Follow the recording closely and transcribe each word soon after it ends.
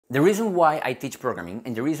The reason why I teach programming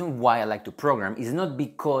and the reason why I like to program is not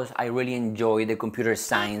because I really enjoy the computer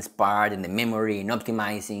science part and the memory and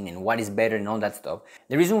optimizing and what is better and all that stuff.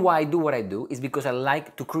 The reason why I do what I do is because I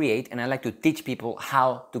like to create and I like to teach people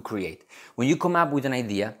how to create. When you come up with an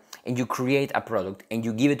idea and you create a product and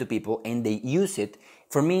you give it to people and they use it,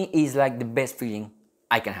 for me is like the best feeling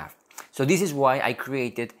I can have. So this is why I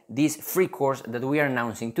created this free course that we are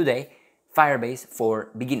announcing today, Firebase for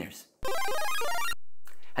Beginners.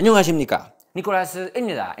 안녕하십니까,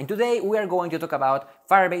 니콜라스입니다. And today we are going to talk about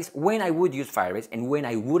Firebase, when I would use Firebase and when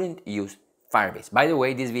I wouldn't use Firebase. By the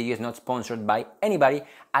way, this video is not sponsored by anybody.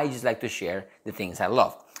 I just like to share the things I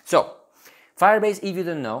love. So, Firebase, if you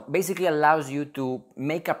don't know, basically allows you to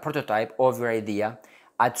make a prototype of your idea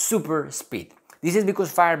at super speed. This is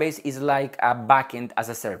because Firebase is like a backend as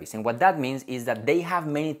a service. And what that means is that they have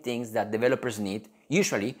many things that developers need,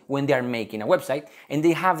 usually when they are making a website, and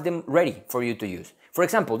they have them ready for you to use. For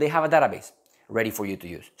example, they have a database ready for you to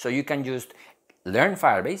use. So you can just learn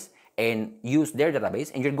Firebase and use their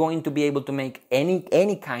database, and you're going to be able to make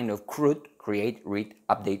any kind of CRUD, create, read,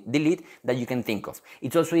 update, delete, that you can think of.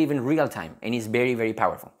 It's also even real time, and it's very, very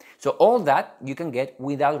powerful. So all that you can get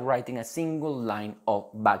without writing a single line of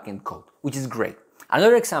backend code, which is great.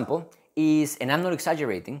 Another example is, and I'm not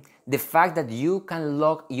exaggerating, the fact that you can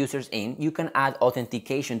log users in, you can add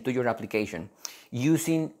authentication to your application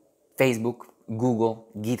using Facebook, Google,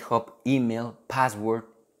 GitHub, email, password,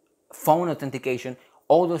 phone authentication,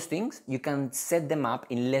 all those things, you can set them up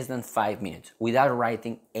in less than 5 minutes without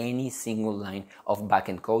writing any single line of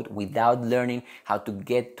backend code, without learning how to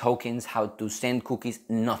get tokens, how to send cookies,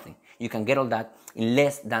 nothing. You can get all that in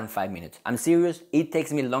less than 5 minutes. I'm serious, it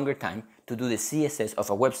takes me longer time to do the CSS of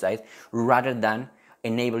a website rather than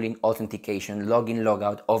enabling authentication, login,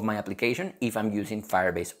 logout of my application if I'm using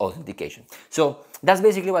Firebase authentication. So that's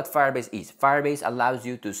basically what Firebase is. Firebase allows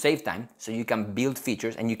you to save time so you can build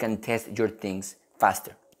features and you can test your things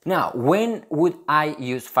faster. Now, when would I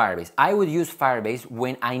use Firebase? I would use Firebase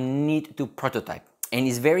when I need to prototype. And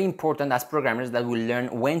it's very important as programmers that we learn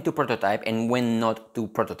when to prototype and when not to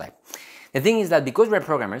prototype. The thing is that because we're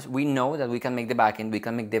programmers, we know that we can make the backend, we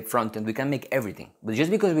can make the frontend, we can make everything. But just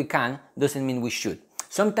because we can doesn't mean we should.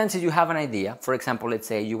 Sometimes if you have an idea, for example, let's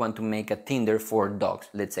say you want to make a Tinder for dogs,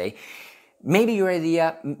 let's say, maybe your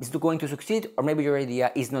idea is going to succeed or maybe your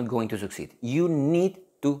idea is not going to succeed. You need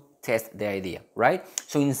to test the idea, right?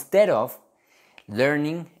 So instead of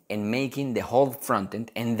learning and making the whole frontend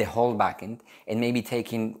and the whole backend and maybe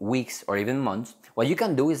taking weeks or even months, what you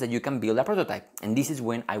can do is that you can build a prototype. And this is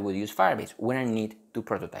when I would use Firebase, when I need to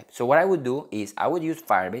prototype. So what I would do is I would use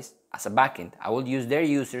Firebase as a backend. I will use their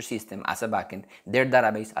user system as a backend, their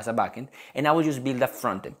database as a backend, and I will just build a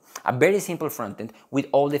frontend, a very simple frontend with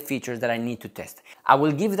all the features that I need to test. I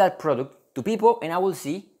will give that product to people and I will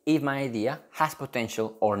see if my idea has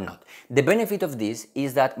potential or not. The benefit of this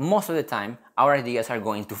is that most of the time our ideas are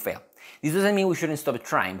going to fail. This doesn't mean we shouldn't stop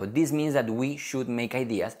trying, but this means that we should make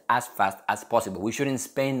ideas as fast as possible. We shouldn't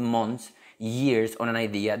spend months, years on an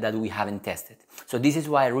idea that we haven't tested. So this is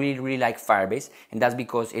why I really like Firebase, and that's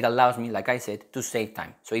because it allows me, like I said, to save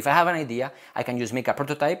time. So if I have an idea, I can just make a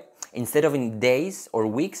prototype. Instead of in days or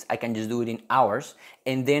weeks, I can just do it in hours,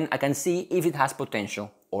 and then I can see if it has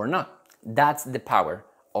potential or not. That's the power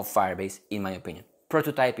of Firebase, in my opinion.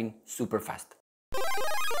 Prototyping super fast.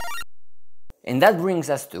 And that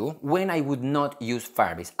brings us to when I would not use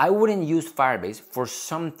Firebase. I wouldn't use Firebase for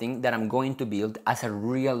something that I'm going to build as a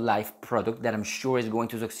real life product that I'm sure is going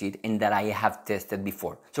to succeed and that I have tested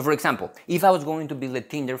before. So for example, if I was going to build a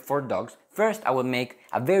Tinder for dogs, first I would make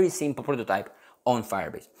a very simple prototype on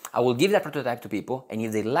Firebase. I will give that prototype to people, and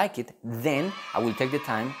if they like it, then I will take the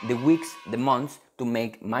time, the weeks, the months to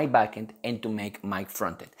make my backend and to make my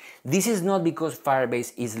frontend. This is not because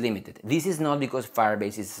Firebase is limited. This is not because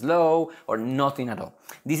Firebase is slow or nothing at all.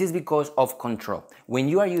 This is because of control. When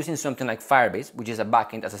you are using something like Firebase, which is a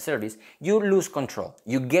backend as a service, you lose control.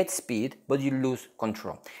 You get speed, but you lose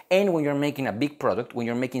control. And when you're making a big product, when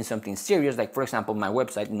you're making something serious, like for example, my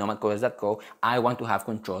website, nomadcoders.co, I want to have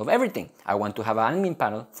control of everything. I want to have an admin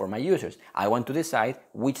panel for my users. I want to decide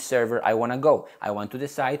which server I want to go. I want to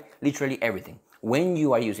decide literally everything. When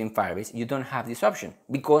you are using Firebase, you don't have this option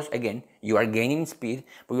because, again, you are gaining speed,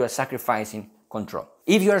 but you are sacrificing control.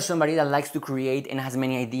 If you are somebody that likes to create and has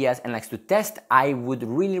many ideas and likes to test, I would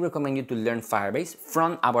really recommend you to learn Firebase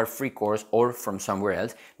from our free course or from somewhere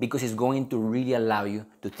else, because it's going to really allow you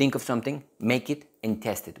to think of something, make it, and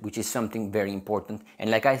test it, which is something very important. And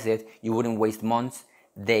like I said, you wouldn't waste months,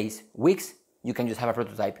 days, weeks. You can just have a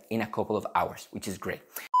prototype in a couple of hours, which is great.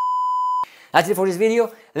 That's it for this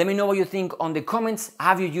video. Let me know what you think on the comments.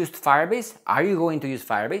 Have you used Firebase? Are you going to use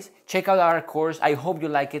Firebase? Check out our course. I hope you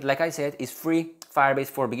like it. Like I said, it's free. Firebase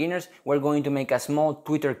for beginners. We're going to make a small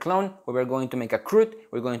Twitter clone where we're going to make a CRUD,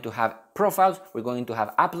 we're going to have profiles, we're going to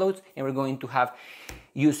have uploads, and we're going to have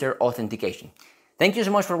user authentication. Thank you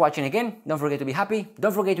so much for watching again. Don't forget to be happy.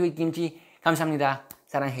 Don't forget to eat kimchi. 감사합니다.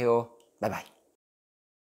 사랑해요. Bye bye.